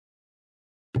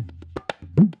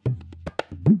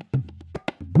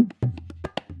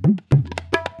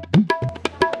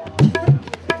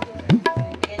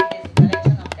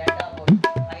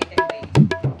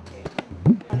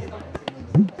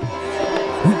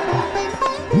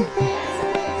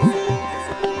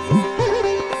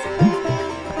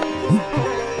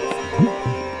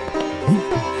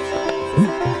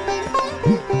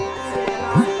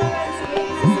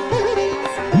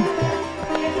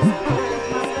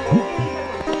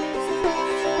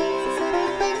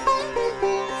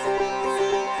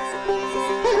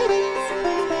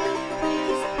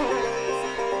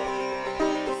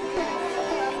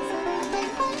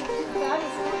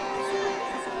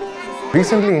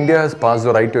Recently, India has passed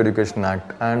the Right to Education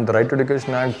Act, and the Right to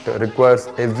Education Act requires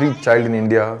every child in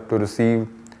India to receive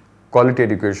quality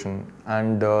education,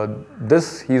 and this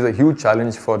is a huge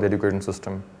challenge for the education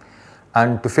system.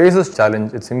 And to face this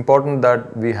challenge, it's important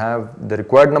that we have the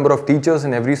required number of teachers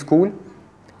in every school.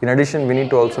 In addition, we need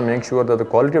to also make sure that the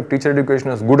quality of teacher education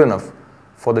is good enough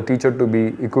for the teacher to be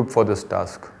equipped for this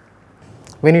task.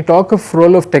 When you talk of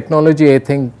role of technology, I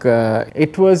think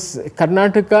it was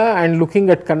Karnataka, and looking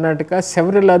at Karnataka,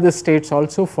 several other states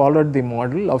also followed the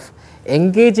model of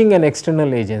engaging an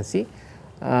external agency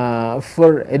for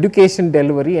education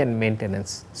delivery and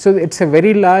maintenance. So, it is a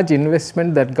very large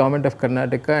investment that Government of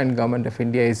Karnataka and Government of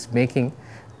India is making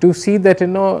to see that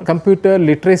computer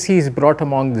literacy is brought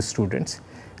among the students.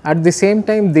 At the same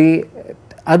time, the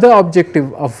other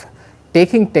objective of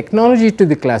taking technology to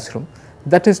the classroom,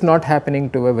 that is not happening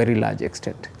to a very large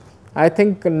extent. I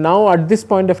think now at this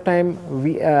point of time,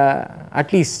 we at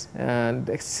least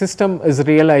the system is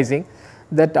realizing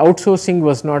that outsourcing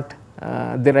was not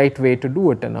the right way to do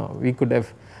it. We could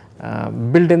have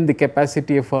built in the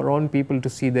capacity of our own people to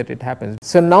see that it happens.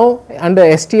 So now under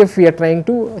STF we are trying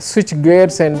to switch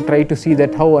gears and try to see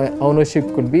that how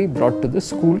ownership could be brought to the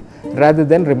school rather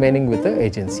than remaining with the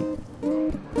agency.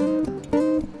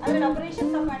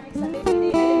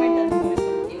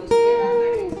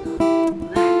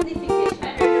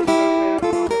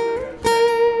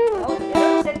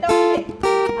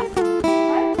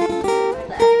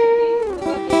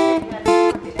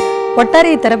 ಒಟ್ಟಾರೆ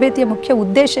ಈ ತರಬೇತಿಯ ಮುಖ್ಯ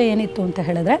ಉದ್ದೇಶ ಏನಿತ್ತು ಅಂತ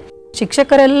ಹೇಳಿದ್ರೆ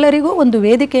ಶಿಕ್ಷಕರೆಲ್ಲರಿಗೂ ಒಂದು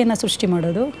ವೇದಿಕೆಯನ್ನು ಸೃಷ್ಟಿ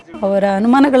ಮಾಡೋದು, ಅವರ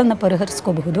ಅನುಮಾನಗಳನ್ನು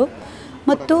ಪರಿಹರಿಸ್ಕೋಬಹುದು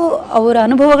ಮತ್ತು ಅವರ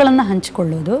ಅನುಭವಗಳನ್ನು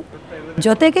ಹಂಚಿಕೊಳ್ಳೋದು.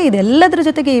 ಜೊತೆಗೆ ಇದೆಲ್ಲದರ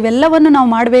ಜೊತೆಗೆ ಇವೆಲ್ಲವನ್ನು ನಾವು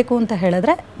ಮಾಡಬೇಕು ಅಂತ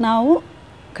ಹೇಳಿದ್ರೆ ನಾವು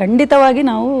ಖಂಡಿತವಾಗಿ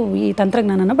ನಾವು ಈ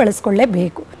ತಂತ್ರಜ್ಞಾನನ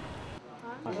ಬಳಸಿಕೊಳ್ಳಲೇಬೇಕು.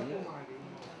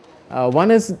 One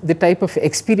is the type of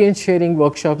experience sharing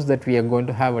workshops that we are going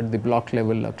to have at the block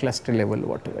level or cluster level,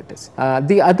 whatever it is.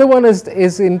 The other one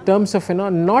is in terms of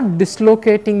not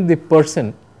dislocating the person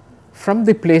from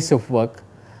the place of work,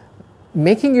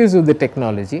 making use of the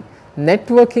technology.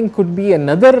 Networking could be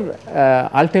another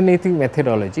alternative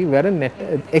methodology where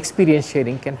experience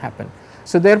sharing can happen.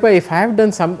 So thereby, if I have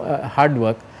done some hard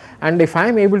work, and if I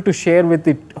am able to share with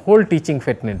the whole teaching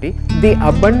fraternity, the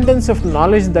abundance of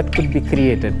knowledge that could be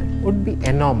created would be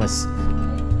enormous.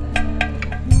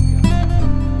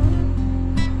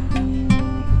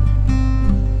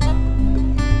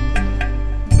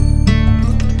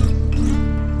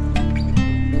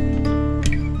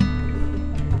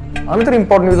 Another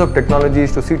important use of technology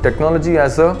is to see technology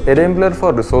as an enabler for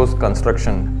resource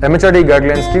construction. MHRD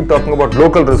guidelines keep talking about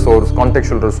local resource,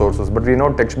 contextual resources, but we know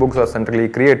textbooks are centrally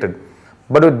created.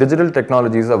 But with digital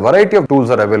technologies, a variety of tools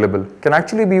are available, can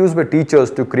actually be used by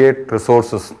teachers to create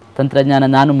resources. ತಂತ್ರಜ್ಞಾನ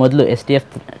ನಾನು ಮೊದಲು STF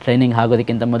training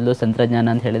ಆಗೋದಕ್ಕಿಂತ ಮೊದಲು ತಂತ್ರಜ್ಞಾನ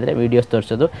ಅಂತ ಹೇಳಿದರೆ videos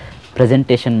ತೋರಿಸೋದು,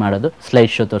 presentation ಮಾಡೋದು,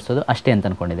 slide show ತೋರಿಸೋದು ಅಷ್ಟೇ ಅಂತ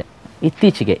ಅಂದ್ಕೊಂಡಿದ್ದೆ.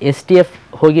 ಇತ್ತೀಚೆಗೆ STF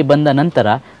ಹೋಗಿ ಬಂದ ನಂತರ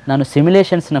ನಾನು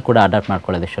ಸಿಮ್ಯುಲೇಷನ್ಸ್ನ ಕೂಡ ಅಡಾಪ್ಟ್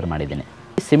ಮಾಡ್ಕೊಳ್ಳೋದು ಶುರು ಮಾಡಿದ್ದೀನಿ.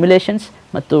 ಸಿಮ್ಯುಲೇಷನ್ಸ್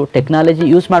ಮತ್ತು ಟೆಕ್ನಾಲಜಿ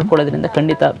ಯೂಸ್ ಮಾಡ್ಕೊಳ್ಳೋದ್ರಿಂದ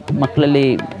ಖಂಡಿತ ಮಕ್ಕಳಲ್ಲಿ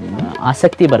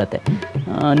ಆಸಕ್ತಿ ಬರುತ್ತೆ.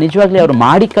 ನಿಜವಾಗ್ಲೂ ಅವರು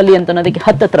ಮಾಡಿ ಕಲಿ ಅಂತ ಅನ್ನೋದಕ್ಕೆ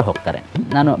ಹತ್ತತ್ರ ಹೋಗ್ತಾರೆ.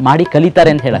 ನಾನು ಮಾಡಿ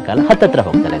ಕಲಿತಾರೆ ಅಂತ ಹೇಳೋಕ್ಕಲ್ಲ, ಹತ್ತತ್ರ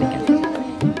ಹೋಗ್ತಾರೆ ಅದಕ್ಕೆ.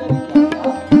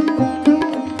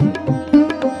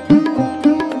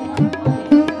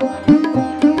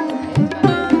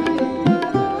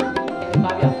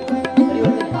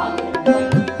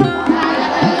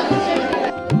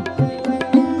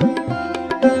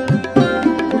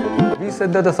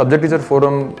 Said that the subject teacher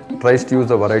forum tries to use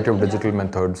a variety of digital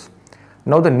methods.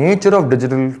 Now the nature of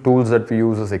digital tools that we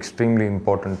use is extremely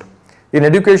important. In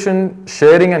education,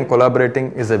 sharing and collaborating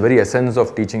is a very essence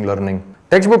of teaching learning.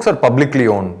 Textbooks are publicly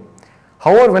owned.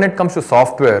 However, when it comes to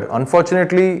software,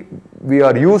 unfortunately we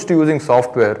are used to using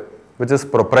software which is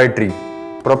proprietary.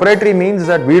 Proprietary means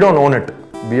that we don't own it.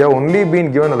 We have only been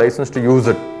given a license to use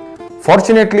it.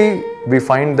 Fortunately, we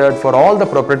find that for all the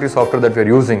proprietary software that we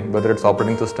are using, whether it's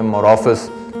operating system or Office,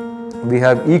 we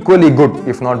have equally good,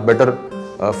 if not better,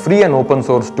 free and open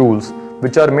source tools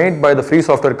which are made by the free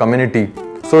software community.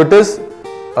 So it is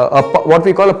what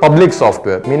we call a public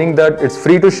software, meaning that it's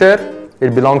free to share,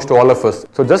 it belongs to all of us.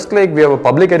 So just like we have a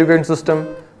public education system,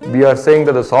 we are saying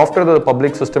that the software that the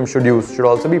public system should use should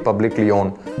also be publicly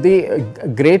owned. The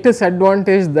greatest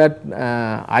advantage that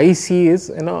I see is,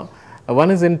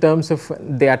 one is in terms of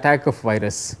the attack of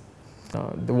virus.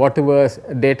 Whatever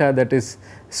data that is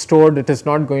stored, it is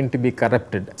not going to be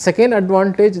corrupted. Second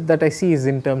advantage that I see is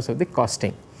in terms of the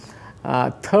costing.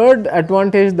 Third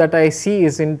advantage that I see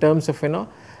is in terms of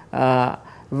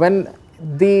when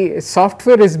the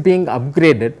software is being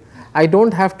upgraded, I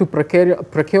don't have to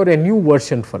procure a new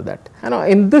version for that.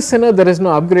 In this there is no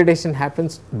upgradation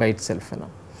happens by itself.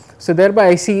 So thereby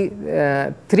I see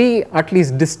three at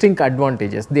least distinct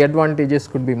advantages. The advantages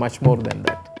could be much more than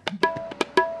that.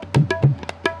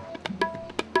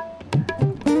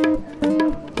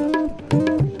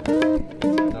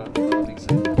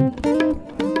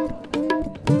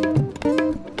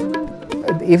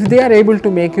 If they are able to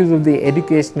make use of the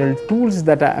educational tools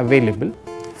that are available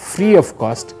free of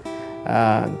cost,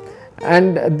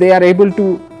 and they are able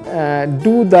to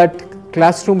do that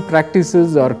classroom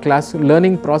practices or class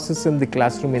learning process in the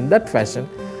classroom in that fashion,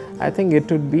 I think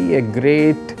it would be a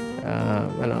great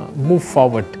move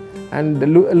forward. And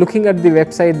looking at the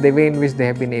website, the way in which they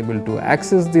have been able to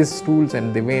access these tools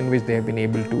and the way in which they have been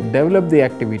able to develop the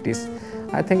activities,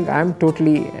 I think I am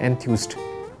totally enthused.